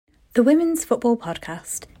The Women's Football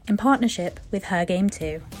Podcast, in partnership with Her Game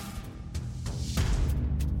Too.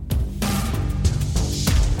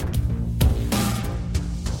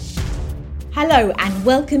 Hello and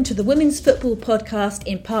welcome to the Women's Football Podcast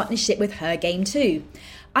in partnership with Her Game Too.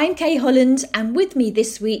 I'm Kay Holland, and with me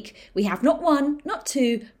this week we have not one, not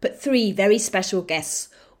two, but three very special guests,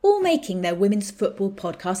 all making their Women's Football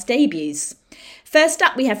Podcast debuts. First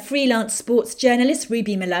up, we have freelance sports journalist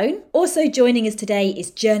Ruby Malone. Also joining us today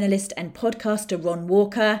is journalist and podcaster Ron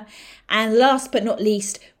Walker. And last but not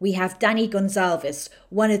least, we have Dani Gonzalez,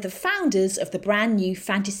 one of the founders of the brand new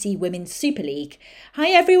Fantasy Women's Super League. Hi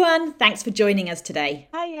everyone, thanks for joining us today.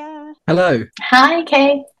 Hiya. Hello. Hi,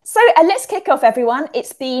 Kay. So let's kick off, everyone.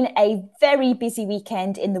 It's been a very busy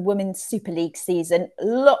weekend in the Women's Super League season.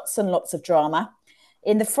 Lots and lots of drama.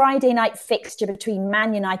 In the Friday night fixture between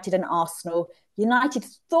Man United and Arsenal, United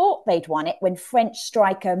thought they'd won it when French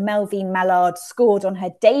striker Melvine Mallard scored on her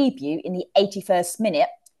debut in the 81st minute.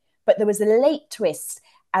 But there was a late twist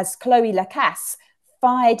as Chloe Lacasse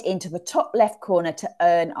fired into the top left corner to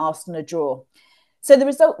earn Arsenal a draw. So the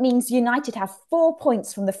result means United have 4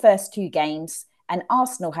 points from the first two games and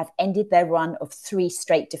Arsenal have ended their run of 3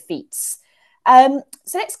 straight defeats. So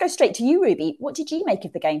let's go straight to you, Ruby. What did you make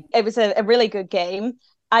of the game? It was a really good game.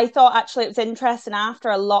 I thought actually it was interesting after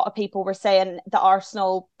a lot of people were saying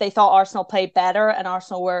that they thought Arsenal played better and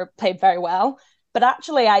Arsenal played very well. But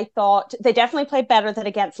actually I thought they definitely played better than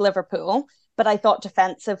against Liverpool. But I thought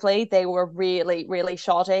defensively they were really, really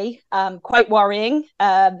shoddy, quite worrying.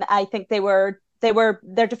 I think their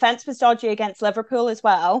defence was dodgy against Liverpool as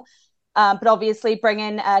well. But obviously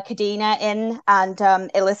bringing Cadena in and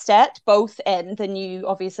Ilestedt, both in the new,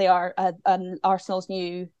 obviously are Arsenal's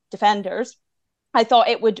new defenders. I thought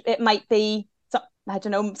it might be, I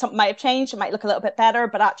don't know, something might have changed. It might look a little bit better,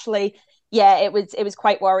 but actually, yeah, it was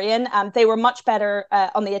quite worrying. They were much better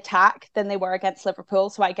on the attack than they were against Liverpool.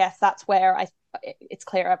 So I guess that's where it's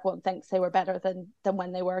clear everyone thinks they were better than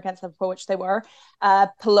when they were against Liverpool, which they were.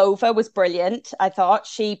 Pelova was brilliant. I thought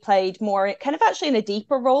she played more kind of actually in a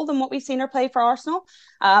deeper role than what we've seen her play for Arsenal.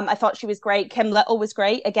 I thought she was great. Kim Little was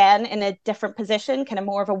great, again, in a different position, kind of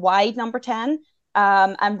more of a wide number 10.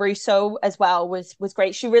 And Russo as well was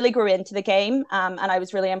great. She really grew into the game, and I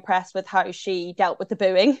was really impressed with how she dealt with the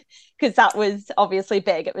booing, because that was obviously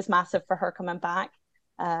big. It was massive for her coming back.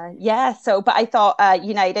 But I thought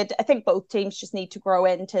United, I think both teams just need to grow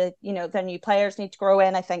into, their new players need to grow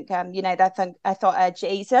in. I think United, I thought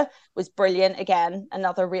Jeza was brilliant again,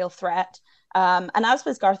 another real threat. And as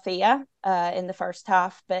was Garcia in the first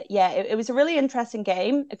half. But yeah, it was a really interesting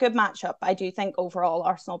game, a good matchup. I do think overall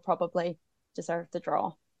Arsenal probably deserved the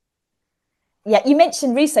draw. Yeah, you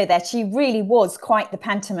mentioned Russo there. She really was quite the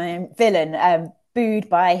pantomime villain, booed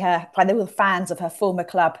by the fans of her former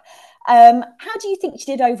club. How do you think she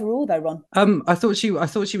did overall, though, Ron? I thought she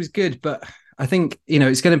was good, but I think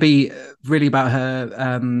it's going to be really about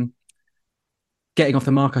her getting off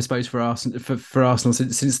the mark, I suppose, for Arsenal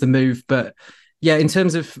since the move. But yeah, in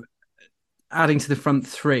terms of adding to the front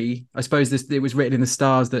three, I suppose it was written in the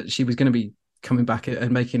stars that she was going to be coming back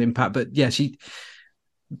and making an impact. But yeah, she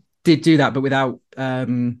did do that, but without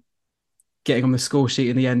getting on the score sheet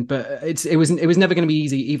in the end. But it was never going to be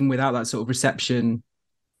easy, even without that sort of reception,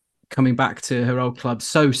 coming back to her old club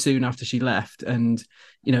so soon after she left, and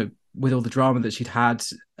with all the drama that she'd had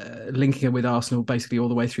linking her with Arsenal basically all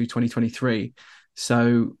the way through 2023.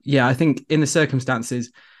 So yeah, I think in the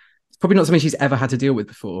circumstances, it's probably not something she's ever had to deal with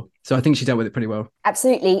before. So I think she dealt with it pretty well.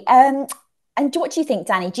 Absolutely. And what do you think,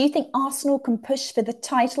 Dani? Do you think Arsenal can push for the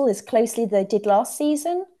title as closely as they did last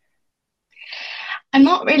season? I'm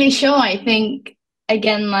not really sure. I think,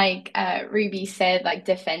 again, like Ruby said, like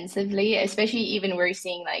defensively, especially even we're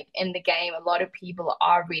seeing like in the game, a lot of people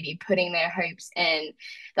are really putting their hopes in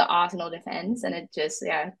the Arsenal defense, and it just,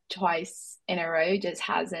 twice in a row just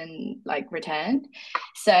hasn't like returned.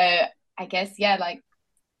 So I guess, like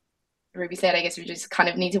Ruby said, I guess we just kind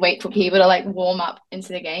of need to wait for people to like warm up into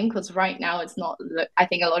the game, because right now it's not, I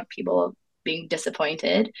think a lot of people are being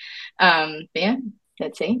disappointed. But yeah,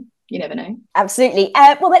 let's see. You never know. Absolutely.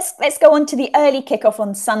 Well, let's go on to the early kickoff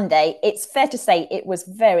on Sunday. It's fair to say it was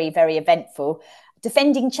very, very eventful.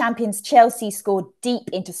 Defending champions Chelsea scored deep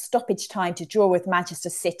into stoppage time to draw with Manchester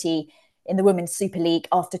City in the Women's Super League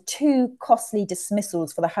after 2 costly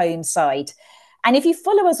dismissals for the home side. And if you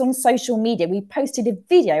follow us on social media, we posted a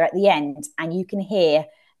video at the end and you can hear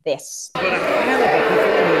this. But a hell of a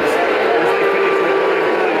performance as they finished with 9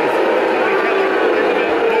 players.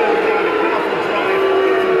 Powerful drive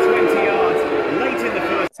from 20 yards late in the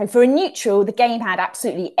first. So for a neutral, the game had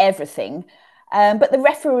absolutely everything. But the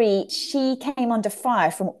referee, she came under fire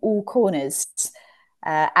from all corners.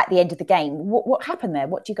 at the end of the game. What happened there?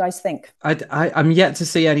 What do you guys think? I'm yet to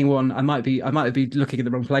see anyone. I might be looking at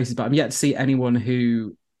the wrong places, but I'm yet to see anyone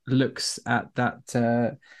who looks at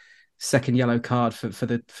that second yellow card for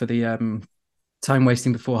the time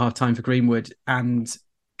wasting before half time for Greenwood and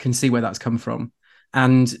can see where that's come from.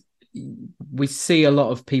 And we see a lot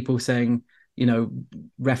of people saying,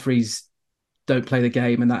 referees don't play the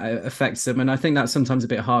game and that affects them. And I think that's sometimes a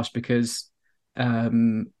bit harsh because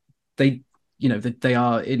they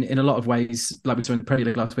are in a lot of ways, like we saw in the Premier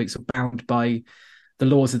League last week, so bound by the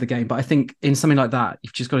laws of the game. But I think in something like that,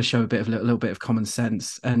 you've just got to show a little bit of common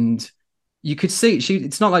sense. And you could see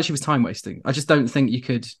it's not like she was time wasting. I just don't think you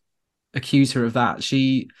could accuse her of that.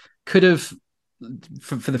 She could have,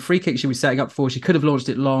 for the free kick she was setting up for, she could have launched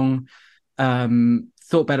it long,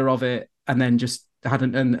 thought better of it, and then just had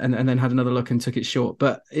and then had another look and took it short.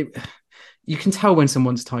 But you can tell when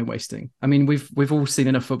someone's time wasting. I mean, we've all seen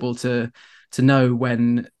enough football to know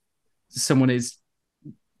when someone is,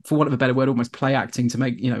 for want of a better word, almost play acting to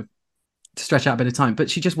make, to stretch out a bit of time. But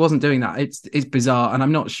she just wasn't doing that. It's bizarre, and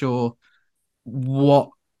I'm not sure what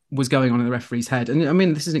was going on in the referee's head. And I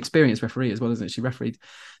mean, this is an experienced referee as well, isn't it? She refereed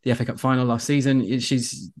the FA Cup final last season.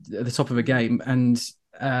 She's at the top of her game, and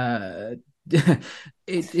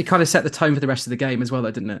it kind of set the tone for the rest of the game as well,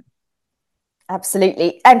 though, didn't it?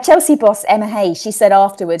 Absolutely. Chelsea boss Emma Hayes, she said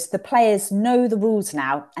afterwards, the players know the rules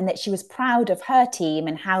now and that she was proud of her team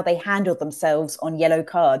and how they handled themselves on yellow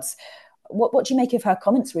cards. What do you make of her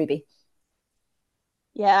comments, Ruby?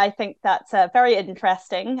 Yeah, I think that's very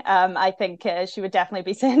interesting. I think she would definitely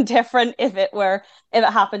be saying different if it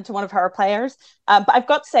happened to one of her players. But I've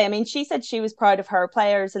got to say, I mean, she said she was proud of her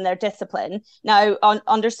players and their discipline. Now,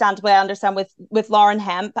 understandably, I understand with Lauren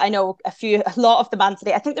Hemp, I know a lot of the Man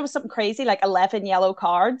City, I think there was something crazy, like 11 yellow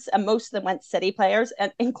cards, and most of them went City players,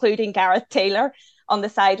 including Gareth Taylor on the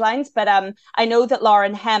sidelines. But I know that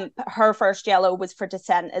Lauren Hemp, her first yellow was for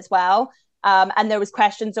dissent as well. And there was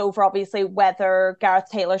questions over, obviously, whether Gareth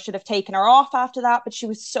Taylor should have taken her off after that, but she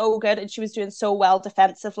was so good and she was doing so well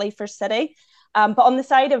defensively for City. But on the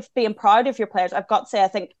side of being proud of your players, I've got to say, I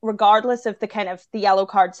think regardless of the kind of the yellow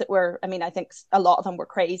cards that were, I mean, I think a lot of them were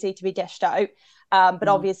crazy to be dished out. But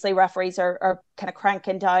obviously referees are kind of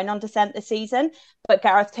cranking down on dissent this season. But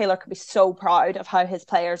Gareth Taylor could be so proud of how his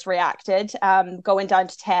players reacted, going down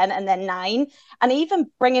to 10 and then 9. And even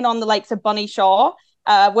bringing on the likes of Bunny Shaw,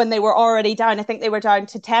 when they were already down. I think they were down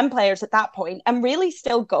to 10 players at that point, and really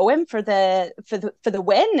still going for the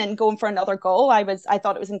win and going for another goal. I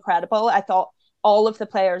thought it was incredible. I thought all of the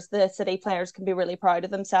players, the City players, can be really proud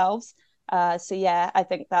of themselves. So yeah, I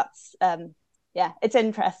think that's it's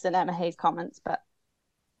interesting, Emma Hayes' comments, but.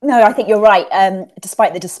 No, I think you're right.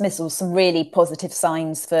 Despite the dismissals, some really positive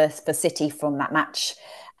signs for City from that match.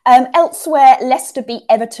 Elsewhere, Leicester beat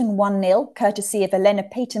Everton 1-0, courtesy of Elena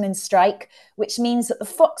Peterman's strike, which means that the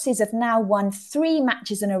Foxes have now won 3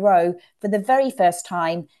 matches in a row for the very first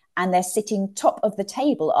time, and they're sitting top of the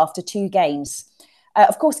table after 2 games.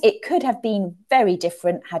 Of course, it could have been very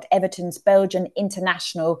different had Everton's Belgian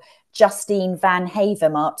international Justine van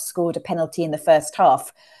Havermaet scored a penalty in the first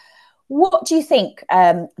half. What do you think,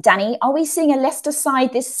 Danny? Are we seeing a Leicester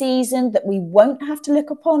side this season that we won't have to look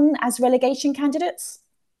upon as relegation candidates?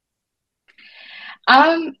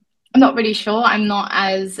 I'm not really sure. I'm not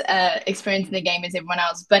as experienced in the game as everyone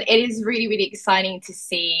else, but it is really, really exciting to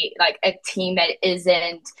see like a team that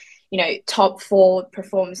isn't, top 4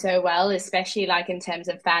 perform so well, especially like in terms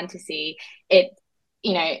of fantasy.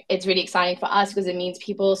 It's really exciting for us because it means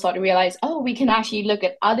people start to realize, we can actually look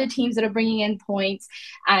at other teams that are bringing in points,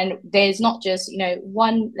 and there's not just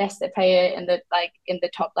one Leicester player in the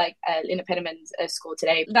top, like Lena Penniman's score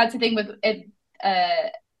today. That's the thing with it.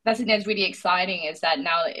 That's the thing that's really exciting, is that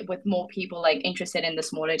now with more people like interested in the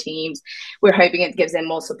smaller teams, we're hoping it gives them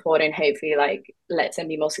more support and hopefully like lets them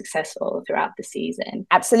be more successful throughout the season.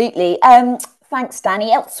 Absolutely. Thanks,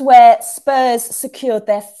 Danny. Elsewhere, Spurs secured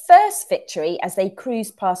their first victory as they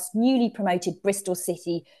cruised past newly promoted Bristol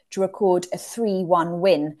City to record a 3-1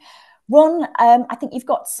 win. Ron, I think you've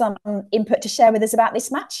got some input to share with us about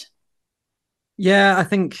this match. Yeah, I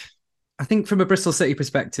think from a Bristol City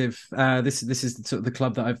perspective, this is sort of the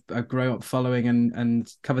club that I've grown up following and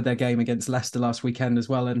covered their game against Leicester last weekend as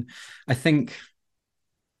well. And I think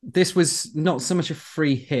this was not so much a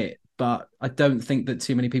free hit, but I don't think that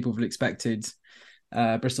too many people have expected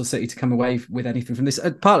Bristol City to come away with anything from this.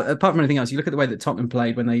 Apart from anything else, you look at the way that Tottenham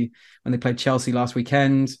played when they played Chelsea last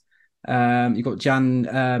weekend. You've got Jan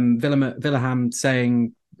Villaham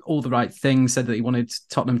saying all the right things, said that he wanted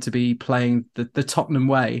Tottenham to be playing the Tottenham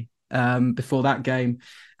way. before that game,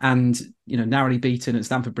 and narrowly beaten at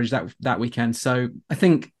Stamford Bridge that weekend. So I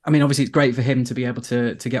think, obviously it's great for him to be able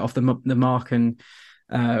to get off the mark and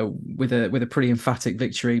with a pretty emphatic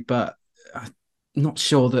victory, but I'm not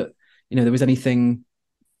sure that there was anything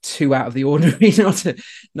too out of the ordinary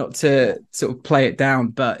not to sort of play it down.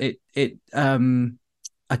 But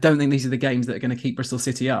I don't think these are the games that are going to keep Bristol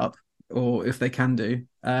City up, or if they can do.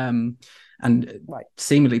 And right.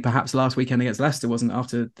 Seemingly, perhaps last weekend against Leicester wasn't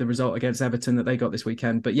after the result against Everton that they got this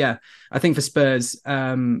weekend. But yeah, I think for Spurs,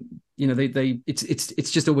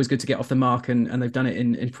 it's just always good to get off the mark, and they've done it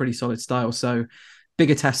in pretty solid style. So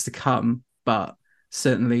bigger tests to come, but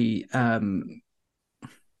certainly,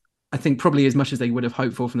 I think probably as much as they would have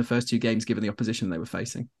hoped for from the first two games, given the opposition they were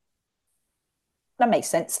facing. That makes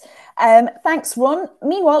sense. Thanks, Ron.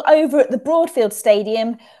 Meanwhile, over at the Broadfield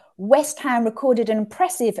Stadium, West Ham recorded an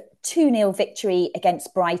impressive 2-0 victory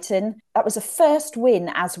against Brighton. That was a first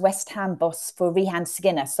win as West Ham boss for Rehan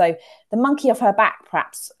Skinner. So the monkey off her back,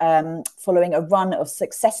 perhaps, following a run of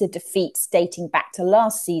successive defeats dating back to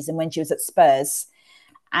last season when she was at Spurs.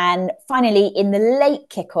 And finally, in the late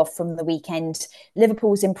kickoff from the weekend,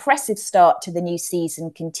 Liverpool's impressive start to the new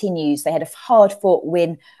season continues. They had a hard-fought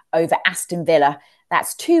win over Aston Villa.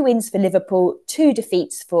 That's 2 wins for Liverpool, 2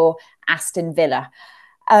 defeats for Aston Villa.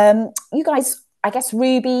 You guys, I guess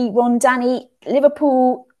Ruby, Ron, Danny,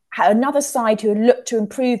 Liverpool had another side who looked to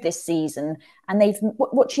improve this season. And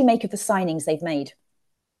what do you make of the signings they've made?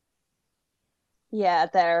 Yeah,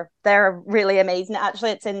 they're really amazing.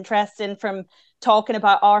 Actually, it's interesting from talking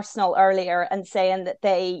about Arsenal earlier and saying that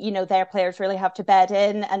they, their players really have to bed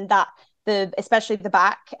in, and that especially the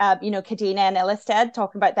back, Kadina and Ilestead,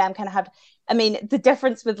 talking about them kind of have, the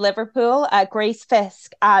difference with Liverpool, Grace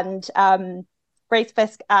Fisk and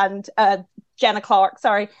Jenna Clark,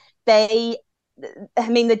 the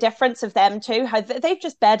difference of them too, how they've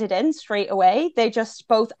just bedded in straight away. They just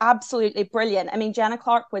both absolutely brilliant. Jenna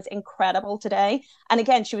Clark was incredible today. And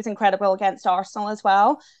again, she was incredible against Arsenal as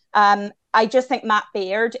well. I just think Matt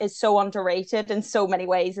Beard is so underrated in so many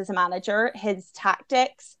ways as a manager. His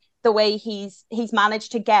tactics, the way he's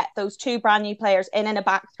managed to get those 2 brand new players in a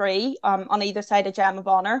back 3 on either side of Gem of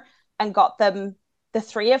Honour, and got them, the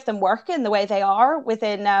 3 of them, working the way they are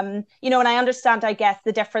within, and I understand, I guess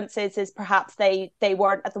the difference is perhaps they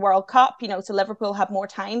weren't at the World Cup, so Liverpool had more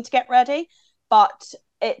time to get ready, but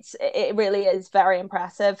it really is very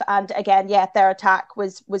impressive. And again, their attack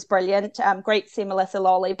was brilliant. Great to see Melissa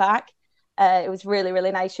Lawley back. It was really,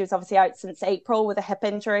 really nice. She was obviously out since April with a hip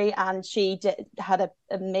injury, and she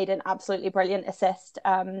made an absolutely brilliant assist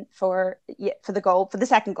for the goal, for the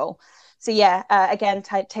second goal. So again,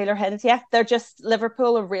 Taylor Hinds, they're just,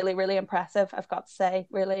 Liverpool are really, really impressive, I've got to say.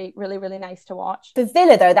 Really, really, really nice to watch. For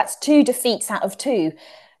Villa, though, that's 2 defeats out of 2.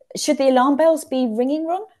 Should the alarm bells be ringing,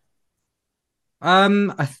 Ron?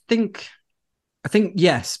 I think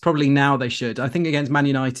yes, probably now they should. I think against Man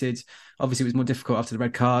United, obviously it was more difficult after the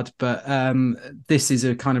red card, but this is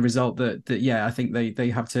a kind of result that I think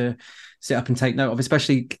they have to sit up and take note of,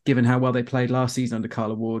 especially given how well they played last season under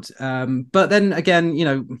Carla Ward. But then again,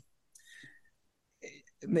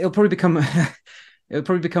 it'll probably become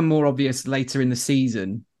more obvious later in the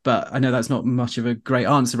season. But I know that's not much of a great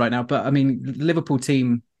answer right now. But Liverpool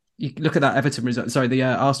team, you look at that Everton result, the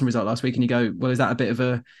Arsenal result last week, and you go, well, is that a bit of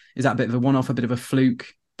a one-off, a bit of a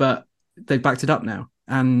fluke? But they've backed it up now,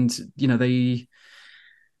 and they've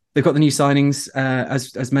got the new signings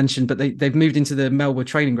as mentioned, but they've moved into the Melbourne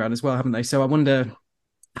training ground as well, haven't they? So I wonder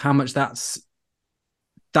how much that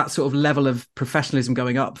sort of level of professionalism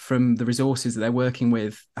going up from the resources that they're working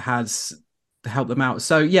with has helped them out.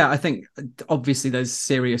 So I think obviously there's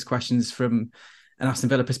serious questions from an Aston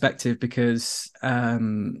Villa perspective, because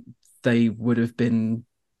they would have been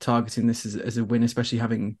targeting this as a win, especially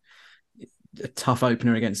having a tough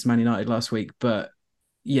opener against Man United last week. But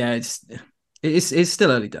it's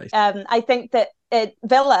still early days. I think that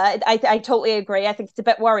Villa, I totally agree. I think it's a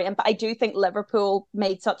bit worrying, but I do think Liverpool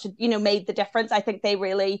made made the difference. I think they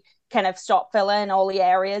really kind of stopped Villa in all the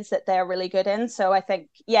areas that they're really good in. So I think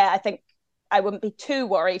I wouldn't be too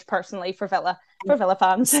worried personally for Villa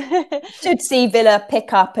fans. Should see Villa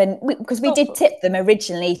pick up, and because we did tip them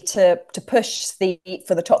originally to push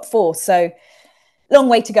for the top 4. So long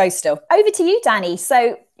way to go still. Over to you, Danny.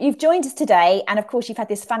 So you've joined us today, and of course you've had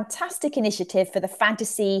this fantastic initiative for the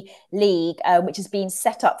Fantasy League, which has been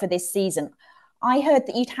set up for this season. I heard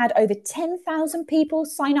that you'd had over 10,000 people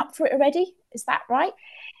sign up for it already. Is that right?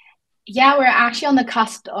 Yeah, we're actually on the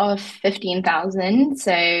cusp of 15,000.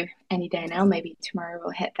 So any day now, maybe tomorrow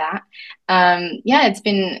we'll hit that. It's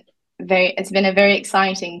been it's been a very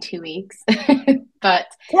exciting 2 weeks. But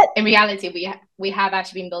in reality, we have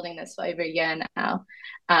actually been building this for over a year now.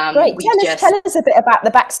 Great. Tell us a bit about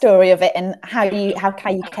the backstory of it and how you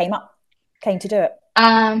came to do it.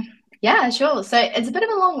 Yeah, sure. So it's a bit of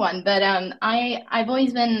a long one, but I've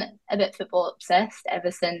always been a bit football obsessed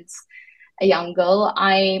ever since a young girl.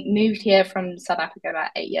 I moved here from South Africa about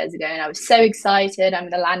 8 years ago, and I was so excited. I'm in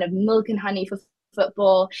the land of milk and honey for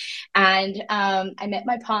football. And I met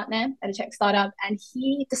my partner at a tech startup, and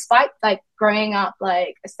he, despite like growing up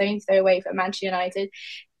like a stone's throw away from Manchester United,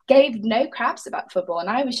 gave no craps about football. And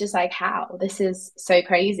I was just like, how? This is so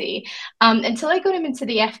crazy. Until I got him into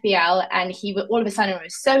the FPL, and he all of a sudden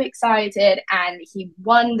was so excited, and he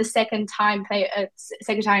won the second time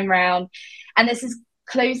round. And this is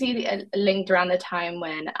closely linked around the time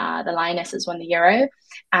when the Lionesses won the Euro,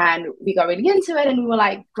 and we got really into it, and we were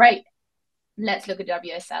like, great, let's look at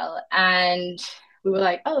WSL. And we were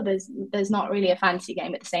like, oh, there's not really a fantasy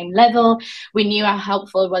game at the same level. We knew how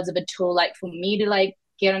helpful it was of a tool like for me to like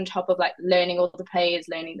get on top of like learning all the players,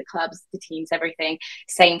 learning the clubs, the teams, everything.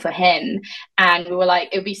 Same for him. And we were like,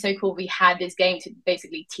 it would be so cool if we had this game to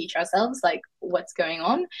basically teach ourselves like what's going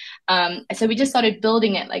on. So we just started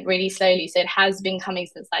building it like really slowly. So it has been coming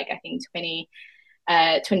since like I think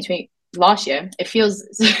 2020 last year. It feels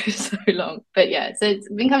so long, but yeah, so it's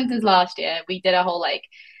been coming since last year. We did a whole like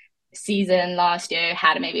season last year,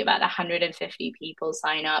 had maybe about 150 people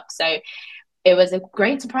sign up, so it was a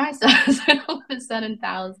great surprise to us when all of a sudden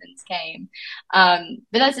thousands came. But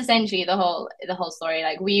that's essentially the whole story.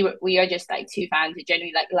 Like we are just like two fans who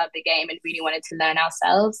genuinely like love the game and really wanted to learn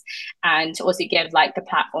ourselves, and to also give like the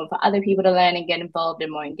platform for other people to learn and get involved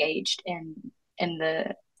and more engaged in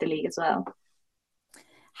the league as well.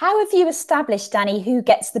 How have you established, Danny, who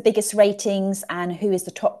gets the biggest ratings and who is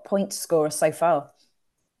the top point scorer so far?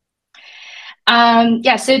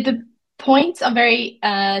 So the points are very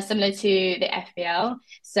similar to the FPL.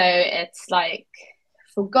 So it's like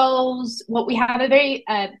for goals, what we have a very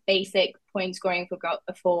basic point scoring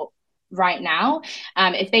for right now.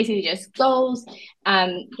 It's basically just goals,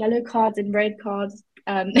 yellow cards and red cards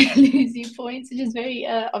lose you points, which is very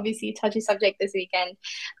obviously a touchy subject this weekend.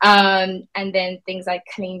 And then things like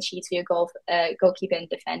clean sheets for your goalkeeper and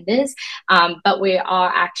defenders. But we're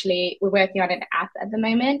working on an app at the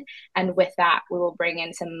moment, and with that we will bring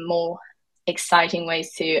in some more exciting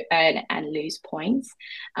ways to earn and lose points.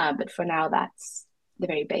 But for now, that's the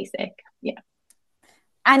very basic. Yeah.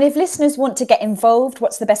 And if listeners want to get involved,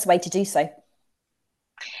 what's the best way to do so?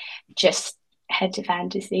 Just head to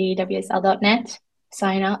fantasywsl.net,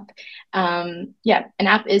 sign up. An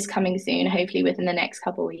app is coming soon, hopefully within the next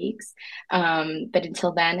couple of weeks. But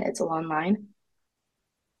until then, it's all online.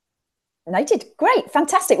 Noted. Great.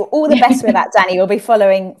 Fantastic. Well, all the best with that, Danny. We'll be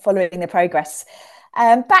following the progress.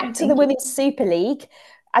 Back to the Women's Super League.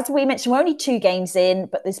 As we mentioned, we're only 2 games in,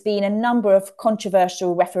 but there's been a number of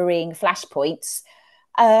controversial refereeing flashpoints.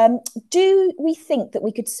 Do we think that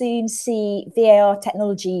we could soon see VAR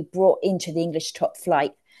technology brought into the English top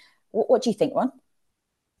flight? What do you think, Ron?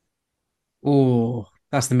 Oh,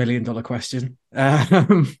 that's the $1 million question. I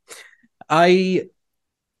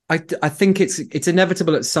think it's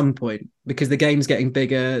inevitable at some point, because the game's getting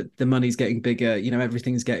bigger, the money's getting bigger,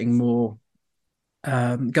 everything's getting more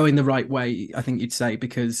going the right way, I think you'd say,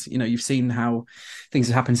 because you've seen how things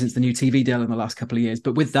have happened since the new TV deal in the last couple of years.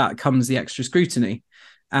 But with that comes the extra scrutiny,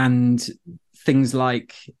 and things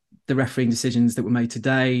like the refereeing decisions that were made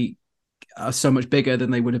today are so much bigger than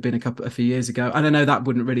they would have been a few years ago. And I know that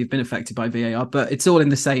wouldn't really have been affected by VAR, but it's all in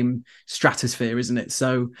the same stratosphere, isn't it?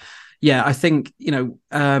 So yeah, I think it's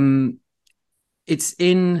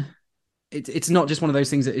not just one of those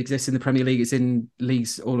things that exists in the Premier League. It's in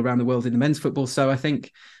leagues all around the world in the men's football. So I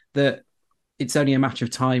think that it's only a matter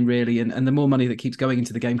of time, really. And the more money that keeps going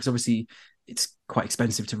into the game, because obviously it's quite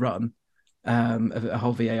expensive to run a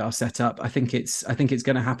whole VAR setup, I think it's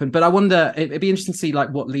going to happen. But I wonder, it'd be interesting to see like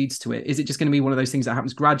what leads to it. Is it just going to be one of those things that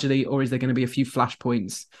happens gradually, or is there going to be a few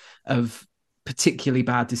flashpoints of particularly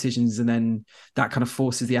bad decisions, and then that kind of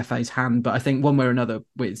forces the FA's hand? But I think one way or another,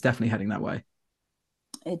 it's definitely heading that way.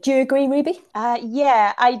 Do you agree, Ruby?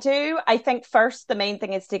 Yeah, I do. I think first, the main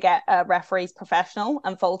thing is to get referees professional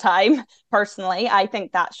and full-time. Personally, I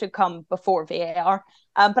think that should come before VAR.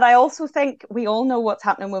 But I also think we all know what's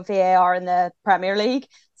happening with VAR in the Premier League.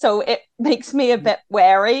 So it makes me a bit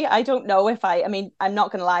wary. I don't know if I'm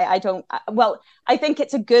not going to lie. I think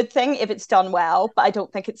it's a good thing if it's done well, but I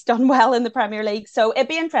don't think it's done well in the Premier League. So it'd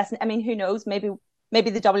be interesting. I mean, who knows? Maybe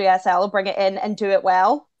the WSL will bring it in and do it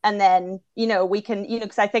well. And then, we can,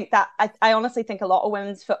 because I think that I honestly think a lot of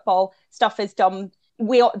women's football stuff is done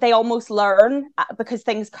they almost learn because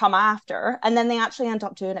things come after, and then they actually end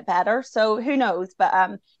up doing it better. So who knows?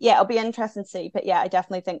 But yeah, it'll be interesting to see. But yeah, I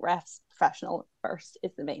definitely think refs professional first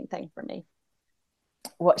is the main thing for me.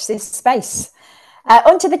 Watch this space.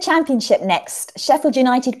 On to the Championship next. Sheffield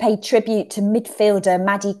United paid tribute to midfielder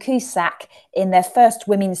Maddie Cusack in their first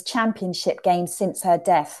Women's Championship game since her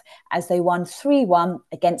death, as they won 3-1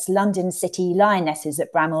 against London City Lionesses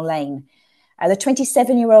at Bramall Lane. The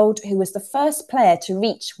 27-year-old, who was the first player to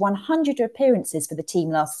reach 100 appearances for the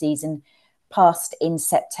team last season, passed in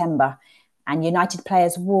September, and United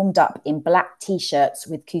players warmed up in black T-shirts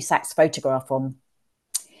with Cusack's photograph on.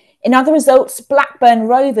 In other results, Blackburn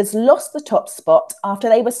Rovers lost the top spot after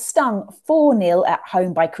they were stung 4-0 at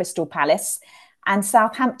home by Crystal Palace, and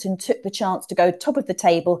Southampton took the chance to go top of the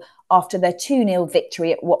table after their 2-0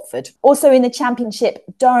 victory at Watford. Also in the Championship,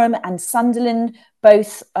 Durham and Sunderland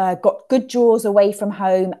both got good draws away from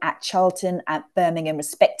home at Charlton and Birmingham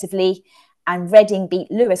respectively, and Reading beat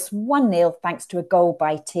Lewes 1-0 thanks to a goal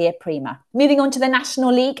by Tia Prima. Moving on to the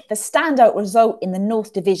National League, the standout result in the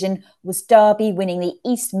North Division was Derby winning the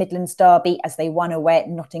East Midlands Derby as they won away at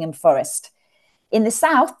Nottingham Forest. In the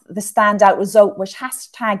South, the standout result was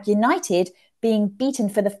 #United being beaten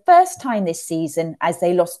for the first time this season as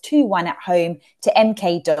they lost 2-1 at home to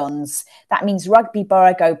MK Dons. That means Rugby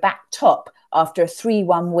Borough go back top after a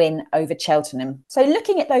 3-1 win over Cheltenham. So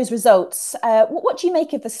looking at those results, what do you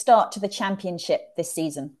make of the start to the Championship this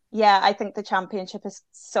season? Yeah, I think the Championship is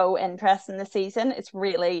so interesting this season. It's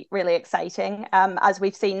really, really exciting, as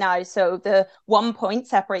we've seen now. So the 1 point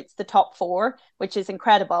separates the top four, which is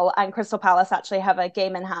incredible. And Crystal Palace actually have a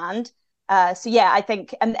game in hand. So yeah, I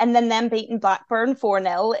think, and then them beating Blackburn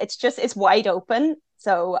 4-0, it's wide open.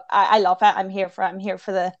 So I love it. I'm here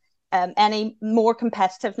for the any more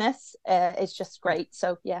competitiveness is just great.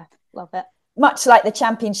 So yeah, love it. Much like the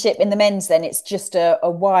Championship in the men's, then it's just a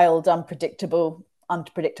wild, unpredictable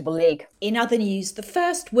league. In other news, the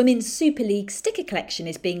first Women's Super League sticker collection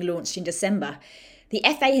is being launched in December. The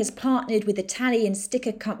FA has partnered with Italian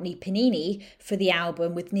sticker company Panini for the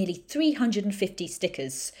album with nearly 350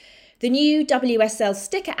 stickers. The new WSL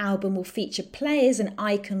sticker album will feature players and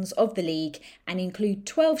icons of the league and include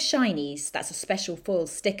 12 shinies, that's a special foil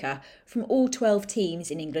sticker, from all 12 teams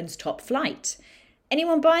in England's top flight.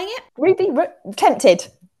 Anyone buying it? Ruby, tempted.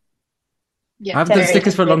 Yeah, I've done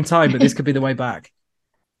stickers for a long time, but this could be the way back.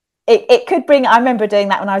 It could bring, I remember doing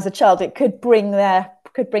that when I was a child, it could bring that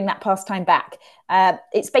pastime back.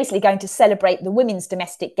 It's basically going to celebrate the women's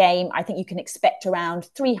domestic game. I think you can expect around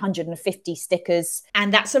 350 stickers.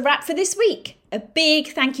 And that's a wrap for this week. A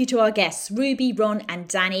big thank you to our guests, Ruby, Ron and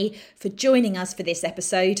Danny, for joining us for this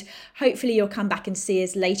episode. Hopefully you'll come back and see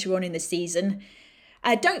us later on in the season.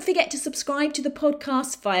 Don't forget to subscribe to the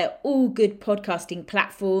podcast via all good podcasting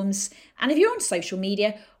platforms. And if you're on social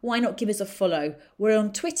media, why not give us a follow? We're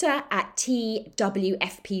on Twitter at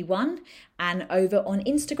TWFP1 and over on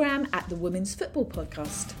Instagram at the Women's Football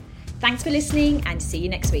Podcast. Thanks for listening and see you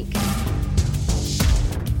next week.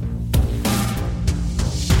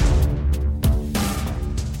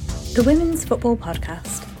 The Women's Football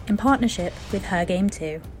Podcast in partnership with Her Game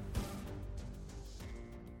Too.